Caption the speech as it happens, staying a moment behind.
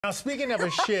Now, speaking of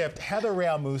a shift, Rae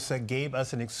El Moussa gave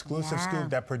us an exclusive scoop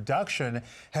that production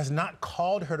has not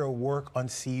called her to work on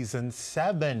season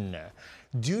 7.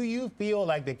 Do you feel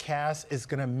like the cast is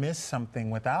going to miss something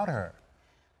without her?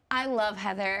 I love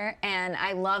Heather, and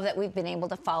I love that we've been able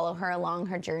to follow her along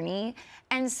her journey.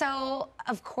 And so,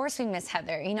 of course, we miss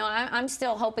Heather. You know, I'm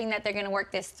still hoping that they're going to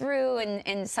work this through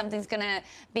and something's going to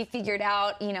be figured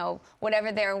out, you know,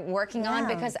 whatever they're working on,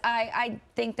 because I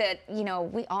think that, you know,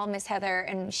 we all miss Heather,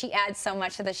 and she adds so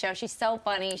much to the show. She's so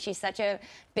funny. She's such a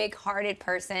big-hearted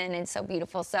person and so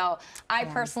beautiful. So I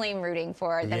personally am rooting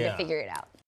for them to figure it out.